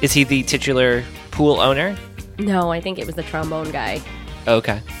 Is he the titular pool owner? No, I think it was the trombone guy.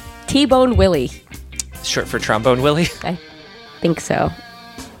 Okay. T-Bone Willie. Short for Trombone Willie. I think so.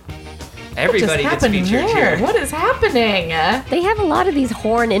 Everybody gets featured here. What is happening? They have a lot of these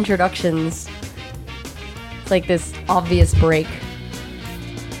horn introductions. It's like this obvious break.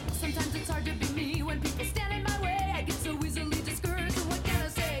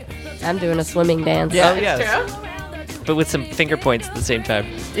 I'm doing a swimming dance. Oh, yes. But with some finger points at the same time.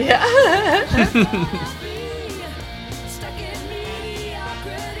 Yeah.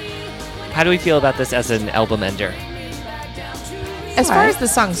 How do we feel about this as an album ender? As far as the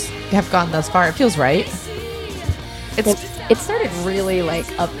songs have gone thus far, it feels right. It started really like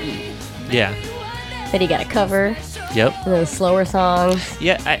upbeat. Yeah. Then you got a cover, Yep. and then slower songs.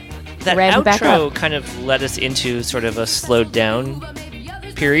 Yeah, that Ramp back outro up. kind of led us into sort of a slowed down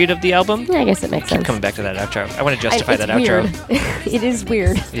period of the album. Yeah, I guess it makes sense. Coming back to that outro. I want to justify It's that outro. weird. It is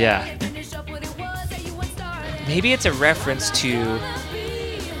weird. Yeah. Maybe it's a reference to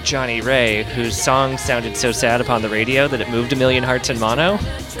Johnny Ray, whose song sounded so sad upon the radio that it moved a million hearts in mono.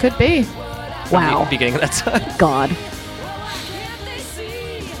 Could be. Wow. The beginning of that song. God.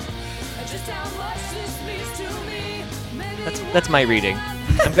 That's my reading.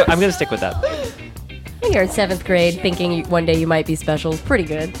 I'm going to stick with that. When you're in 7th grade thinking one day you might be special is pretty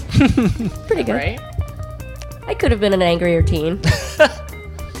good. Pretty good. Right? I could have been an angrier teen.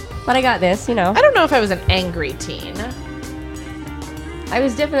 But I got this, you know. I don't know if I was an angry teen. I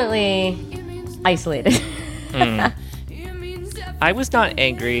was definitely isolated. I was not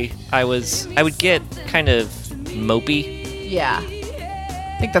angry. I would get kind of mopey. Yeah.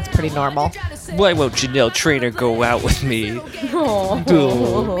 I think that's pretty normal. Why won't Janelle Trainer go out with me? I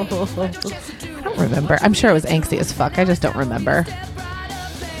don't remember. I'm sure it was angsty as fuck. I just don't remember.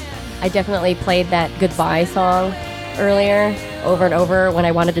 I definitely played that goodbye song earlier over and over when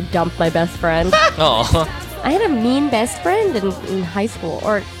I wanted to dump my best friend. Oh, I had a mean best friend in high school,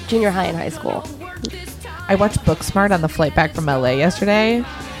 or junior high and high school. I watched Booksmart on the flight back from LA yesterday,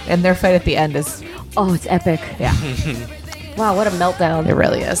 and their fight at the end is, Oh, it's epic. yeah, Wow, what a meltdown. it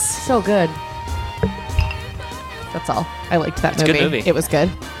really is. So good. That's all. I liked that a movie. good movie. It was good.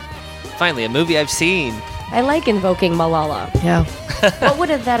 finally, a movie I've seen. I like invoking Malala. Yeah. What would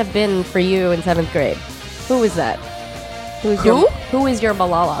that have been for you in 7th grade? Who was that? Who is your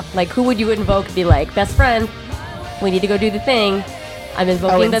Malala? Like, who would you invoke and be like, best friend, we need to go do the thing. I'm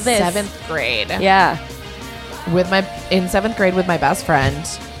invoking Oh, in this. 7th grade. Yeah. In 7th grade with my best friend,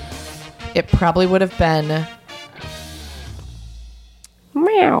 it probably would have been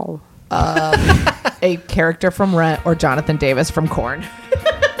Meow. a character from Rent or Jonathan Davis from Korn.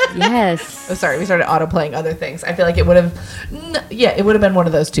 Yes. Oh, sorry, we started auto playing other things. I feel like it would have, it would have been one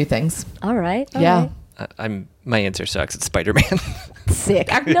of those two things. All right. all Yeah. right. My answer sucks. It's Spider-Man. Sick.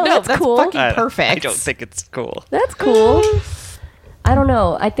 No, that's cool. fucking perfect. I don't think it's cool. That's cool. I don't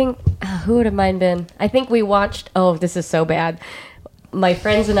know. I think, who would have mine been? I think we watched, oh, this is so bad. My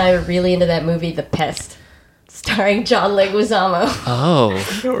friends and I were really into that movie, The Pest, starring John Leguizamo. Oh,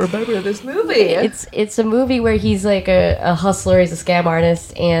 I don't remember this movie. It's a movie where he's like a hustler, he's a scam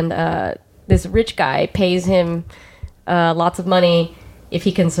artist, and this rich guy pays him lots of money if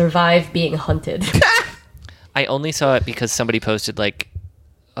he can survive being hunted. I only saw it because somebody posted like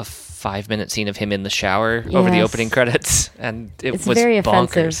a 5-minute scene of him in the shower over the Yes. opening credits, and It's was very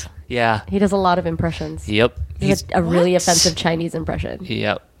bonkers. offensive. Yeah. He does a lot of impressions. Yep. He's a really offensive Chinese impression.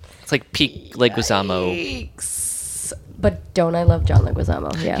 Yep. It's like peak Leguizamo. Yikes. But don't I love John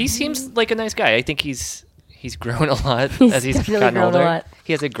Leguizamo? Yeah. He seems like a nice guy. I think he's grown a lot He's as he's definitely gotten grown a older. lot.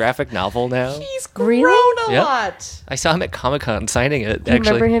 He has a graphic novel now. He's grown Really? a Yep. lot. I saw him at Comic-Con signing it, Do you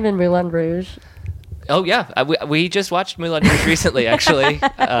remember actually. him in Moulin Rouge? Oh, yeah. We just watched Moulin Rouge recently, actually,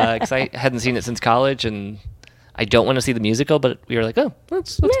 because I hadn't seen it since college, and I don't want to see the musical, but we were like, oh,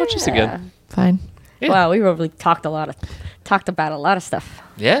 let's watch this again. Fine. Yeah. Wow, we really talked about a lot of stuff.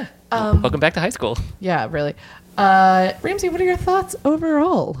 Yeah. Welcome back to high school. Yeah, really. Ramsey, what are your thoughts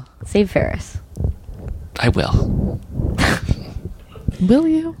overall? Save Ferris. I will. Will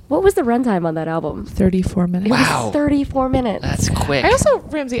you? What was the runtime on that album? 34 minutes. Wow. 34 minutes. That's quick. I also,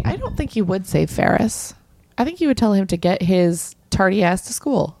 Ramsey, I don't think you would save Ferris. I think you would tell him to get his tardy ass to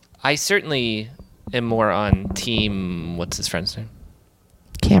school. I certainly am more on team, what's his friend's name?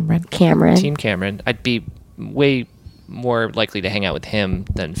 Cameron. Cameron. Team Cameron. I'd be way more likely to hang out with him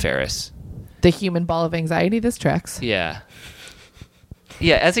than Ferris. The human ball of anxiety, this tracks. Yeah.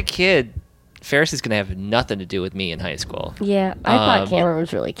 Yeah, as a kid, Ferris is going to have nothing to do with me in high school. Yeah, I thought Cameron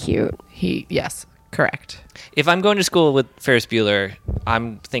was really cute. Yes, correct. If I'm going to school with Ferris Bueller,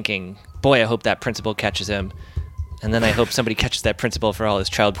 I'm thinking, boy, I hope that principal catches him. And then I hope somebody catches that principal for all his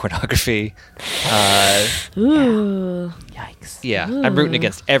child pornography. Ooh. Yikes. Yeah, I'm rooting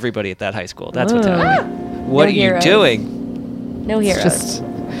against everybody at that high school. That's what's happening. What No are heroes. you doing? No heroes. Just,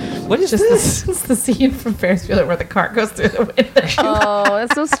 What is just this? it's the scene from Ferris Bueller where the car goes through the window. Oh,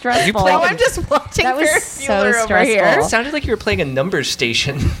 that's so stressful. playing No, I'm just watching That was Ferris so Bueller over stressful. here. It sounded like you were playing a numbers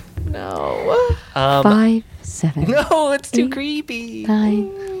station. No. 5, 7, No, it's too creepy.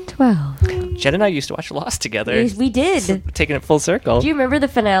 9, 12. Jen and I used to watch Lost together. We did. Taking it full circle. Do you remember the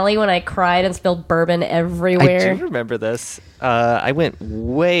finale when I cried and spilled bourbon I everywhere? do remember this. I went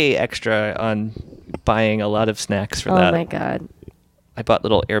way extra on buying a lot of snacks for Oh that. my god. I bought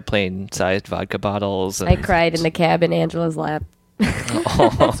little airplane-sized vodka bottles. And I cried in the cab in Angela's lap.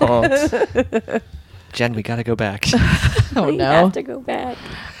 Oh. Jen, we gotta go back. Oh We no. have to go back.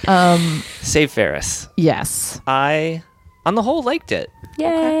 Save Ferris. Yes. I, on the whole, liked it.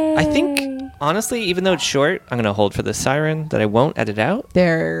 Yay. I think, honestly, even though it's short, I'm gonna hold for the siren that I won't edit out.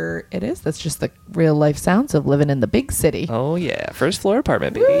 There it is. That's just the real life sounds of living in the big city. Oh yeah, first floor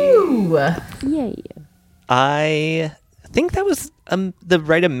apartment, baby. Ooh. Yay. I think that was the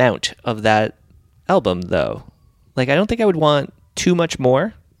right amount of that album, though. Like, I don't think I would want too much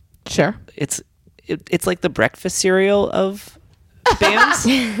more. Sure. It's like the breakfast cereal of bands,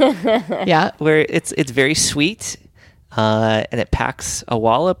 Yeah. where it's very sweet, and it packs a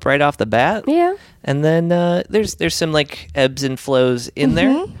wallop right off the bat. Yeah. And then there's some like ebbs and flows in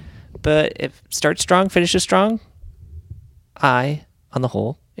there, but it starts strong, finishes strong. I, on the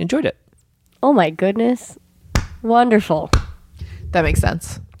whole, enjoyed it. Oh my goodness. Wonderful. That makes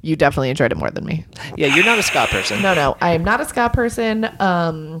sense. You definitely enjoyed it more than me. Yeah, you're not a ska person. No, I am not a ska person.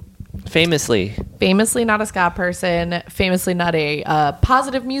 Famously. Famously not a ska person. Famously not a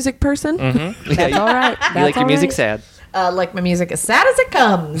positive music person. That's all right. That's You like your all music right. sad. Like my music as sad as it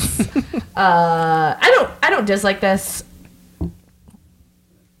comes. I don't dislike this.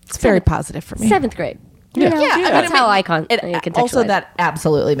 It's very positive for me. 7th grade. You know, Yeah, that's how I it also contextualize. that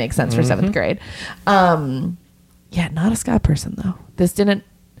absolutely makes sense for 7th grade. Yeah, not a ska person though. This didn't.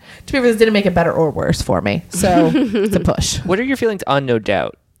 To be fair, this didn't make it better or worse for me. So it's a push. What are your feelings on No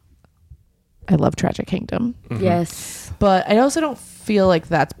Doubt? I love Tragic Kingdom, Yes. but I also don't feel like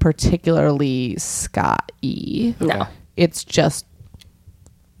that's particularly ska-y. No. It's just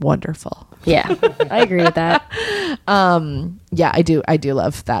wonderful. Yeah. I agree with that. Yeah, I do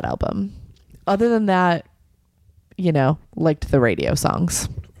love that album. Other than that, liked the radio songs.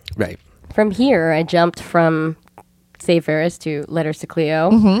 Right. From here, I jumped from Save Ferris to Letters to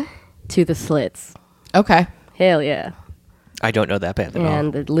Cleo to the Slits. Okay. Hell yeah. I don't know that band at all.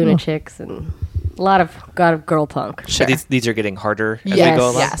 And the Lunatics and a lot of girl punk. So these are getting harder as Yes, we go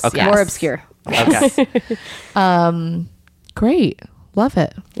along? yes, Okay. yes. More obscure. Okay. Great. Love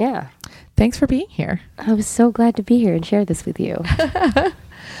it. Yeah. Thanks for being here. I was so glad to be here and share this with you.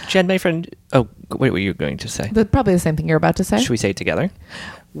 Jen, my friend. Oh, what were you going to say? Probably the same thing you're about to say. Should we say it together?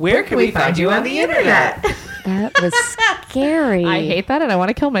 Where can we find you on the internet? That was scary. I hate that and I want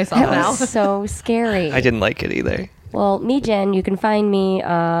to kill myself that now. was so scary. I didn't like it either. Well, me, Jen, you can find me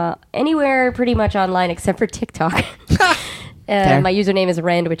anywhere pretty much online except for TikTok. Fair. My username is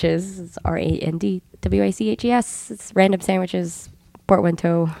Randwiches. It's RANDWICHES. It's Random Sandwiches,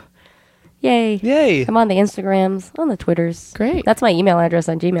 Portmanteau. Yay. Yay. I'm on the Instagrams, on the Twitters. Great. That's my email address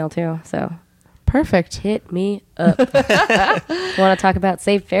on Gmail too. So Perfect. hit me up. Want to talk about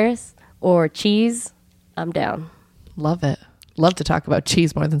Save Ferris or cheese? I'm down. Love it. Love to talk about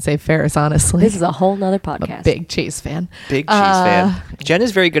cheese more than Save Ferris, honestly. This is a whole nother I'm a podcast. big cheese fan. Big cheese fan. Jen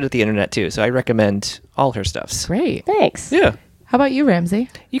is very good at the internet too, so I recommend all her stuffs. Great. Thanks. Yeah. How about you, Ramsey?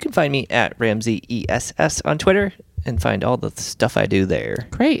 You can find me at Ramsey ESS on Twitter and find all the stuff I do there.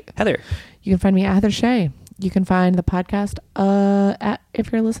 Great. Heather. You can find me at Heather Shea. You can find the podcast at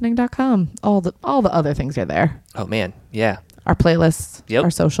ifyou'relistening.com. All the other things are there. Oh man, yeah. Our playlists, Yep.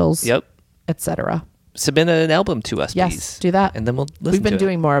 our socials, Yep. etc. Submit an album to us, Yes, please. do that. And then we'll listen We've been to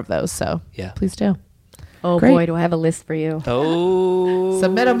doing more of those, so Yeah. please do. Oh Great. boy, do I have a list for you. it. Oh.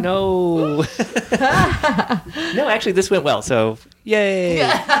 Submit 'em. No. No, actually, this went well, so yay.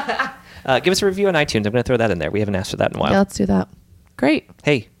 Give us a review on iTunes. I'm going to throw that in there. We haven't asked for that in a while. Yeah, let's do that. Great.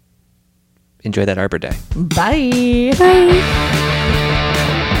 Hey, enjoy that Arbor Day. Bye. Bye.